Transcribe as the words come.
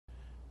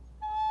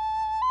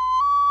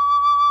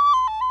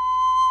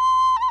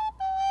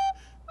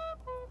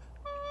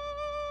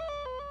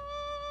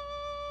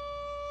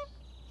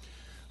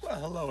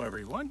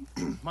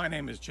everyone. My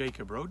name is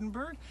Jacob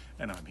Rodenburg,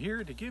 and I'm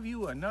here to give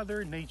you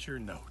another nature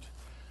note.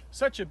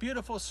 Such a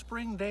beautiful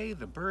spring day,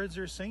 the birds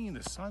are singing,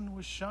 the sun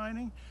was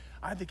shining.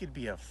 I think it'd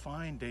be a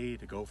fine day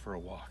to go for a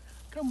walk.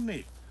 Come with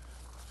me.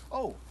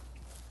 Oh,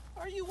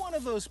 are you one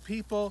of those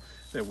people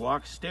that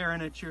walk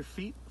staring at your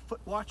feet,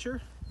 foot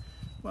watcher?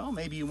 Well,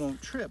 maybe you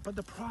won't trip, but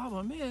the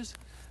problem is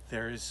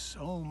there is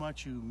so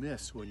much you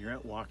miss when you're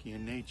out walking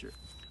in nature.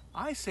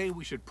 I say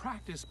we should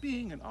practice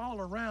being an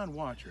all-around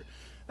watcher.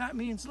 That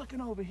means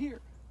looking over here,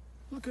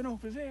 looking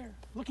over there,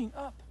 looking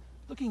up,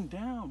 looking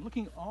down,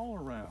 looking all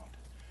around.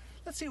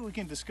 Let's see what we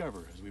can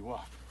discover as we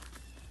walk.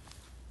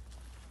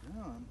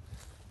 I'm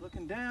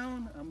looking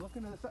down, I'm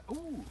looking at the side.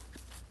 Ooh,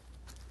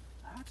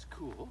 that's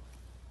cool.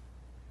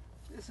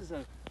 This is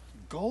a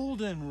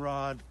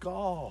goldenrod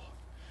gull.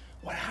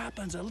 What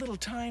happens? A little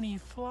tiny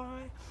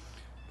fly?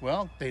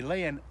 Well, they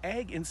lay an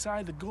egg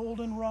inside the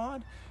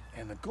goldenrod,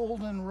 and the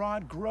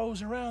goldenrod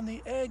grows around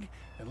the egg,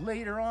 and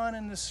later on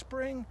in the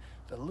spring,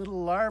 the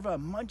little larva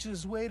munches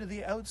his way to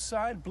the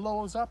outside,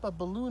 blows up a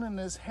balloon in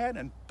his head,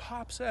 and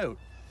pops out.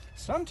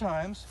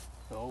 Sometimes,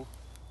 though,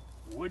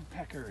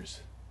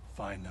 woodpeckers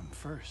find them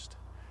first,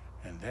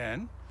 and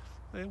then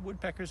the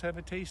woodpeckers have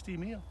a tasty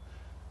meal.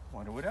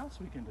 Wonder what else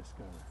we can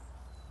discover.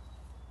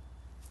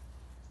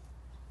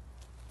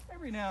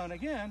 Every now and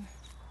again,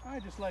 I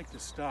just like to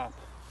stop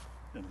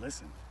and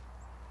listen.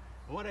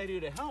 What I do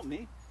to help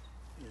me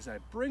is I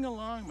bring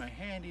along my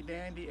handy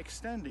dandy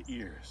extended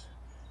ears.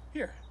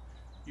 Here,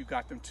 you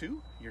got them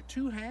too. Your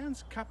two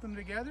hands, cup them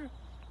together,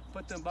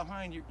 put them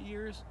behind your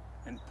ears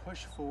and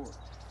push forward.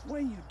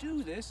 When you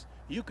do this,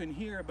 you can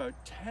hear about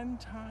 10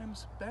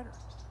 times better.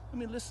 Let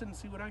me listen and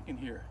see what I can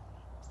hear.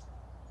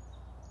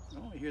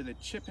 Oh, I hear the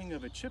chipping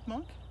of a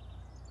chipmunk.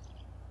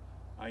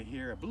 I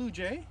hear a blue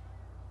jay.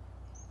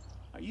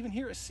 I even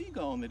hear a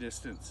seagull in the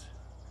distance.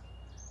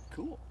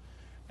 Cool.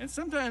 And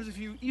sometimes if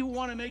you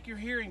want to make your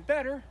hearing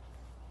better,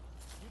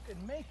 you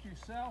can make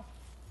yourself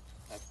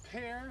a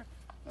pair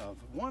of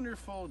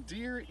wonderful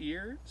deer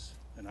ears,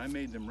 and I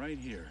made them right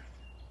here.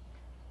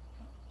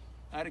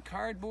 Out of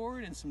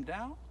cardboard and some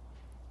dowel,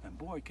 and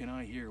boy can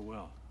I hear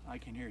well. I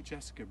can hear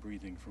Jessica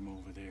breathing from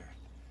over there.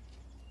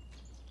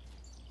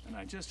 And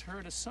I just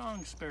heard a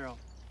song sparrow.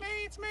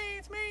 Mates,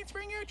 mates, mates,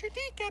 bring out your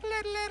teacup,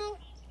 little, little.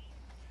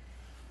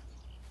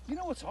 You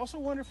know what's also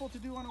wonderful to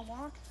do on a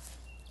walk?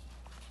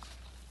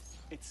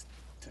 It's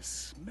to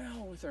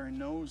smell with our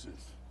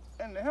noses.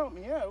 And to help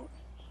me out,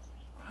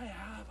 I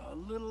have a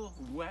little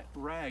wet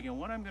rag, and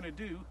what I'm going to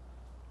do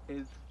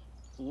is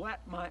wet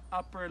my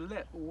upper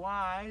lip.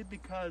 Why?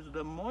 Because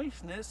the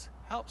moistness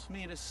helps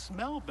me to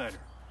smell better.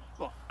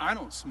 Well, I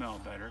don't smell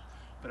better,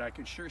 but I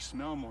can sure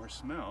smell more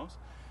smells.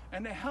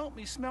 And to help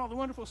me smell the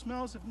wonderful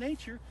smells of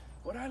nature,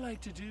 what I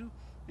like to do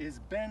is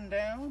bend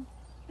down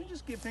and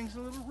just give things a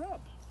little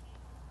rub.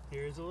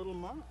 Here's a little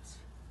moss.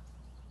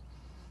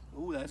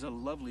 Oh, that's a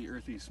lovely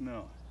earthy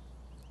smell.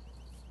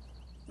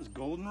 Does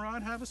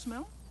goldenrod have a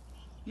smell?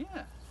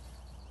 Yeah.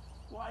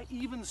 Why,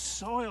 even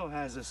soil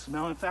has a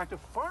smell. In fact, a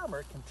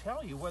farmer can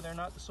tell you whether or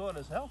not the soil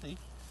is healthy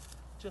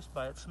just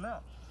by its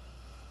smell.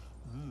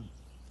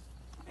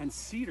 And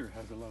cedar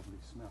has a lovely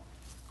smell.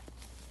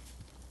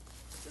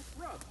 Just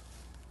rub.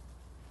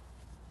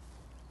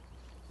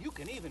 You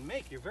can even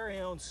make your very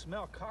own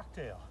smell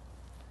cocktail.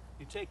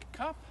 You take a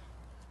cup,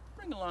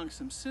 bring along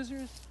some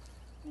scissors,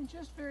 and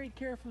just very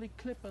carefully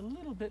clip a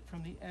little bit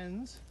from the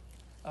ends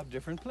of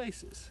different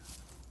places.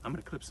 I'm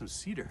going to clip some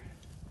cedar.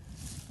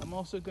 I'm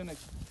also going to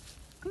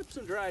clip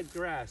some dried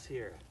grass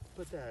here.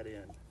 Put that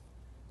in.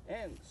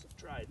 And some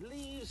dried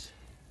leaves.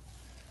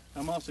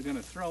 I'm also going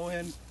to throw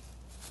in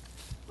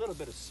a little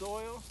bit of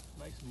soil,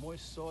 nice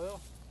moist soil.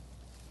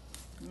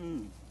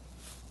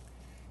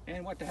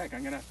 And what the heck,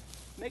 I'm going to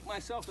make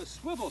myself a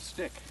swivel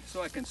stick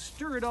so I can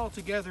stir it all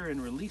together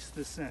and release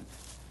the scent.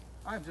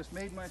 I've just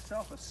made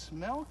myself a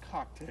smell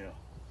cocktail.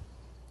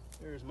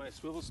 There's my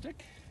swivel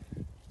stick.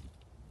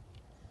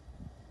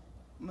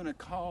 I'm gonna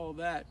call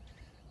that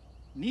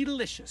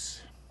Needalicious.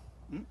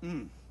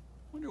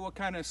 Wonder what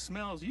kind of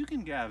smells you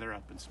can gather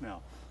up and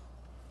smell.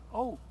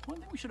 Oh,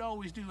 one thing we should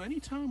always do,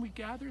 anytime we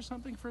gather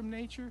something from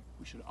nature,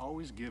 we should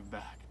always give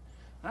back.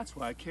 That's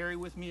why I carry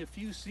with me a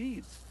few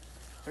seeds.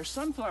 They're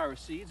sunflower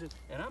seeds, and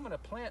I'm gonna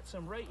plant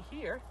some right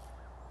here,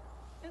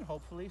 and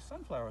hopefully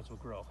sunflowers will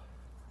grow.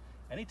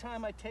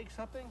 Anytime I take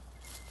something,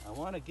 I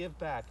want to give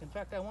back. In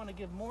fact, I want to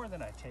give more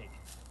than I take.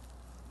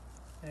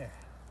 There.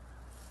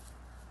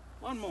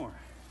 One more.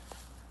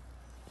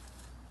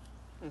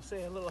 I'm going to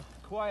say a little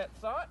quiet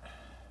thought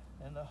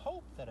and the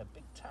hope that a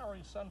big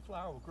towering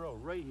sunflower will grow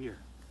right here.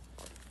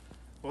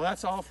 Well,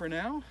 that's all for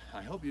now.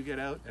 I hope you get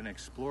out and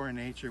explore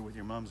nature with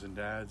your mums and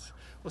dads.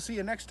 We'll see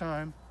you next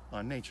time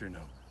on Nature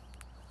Note.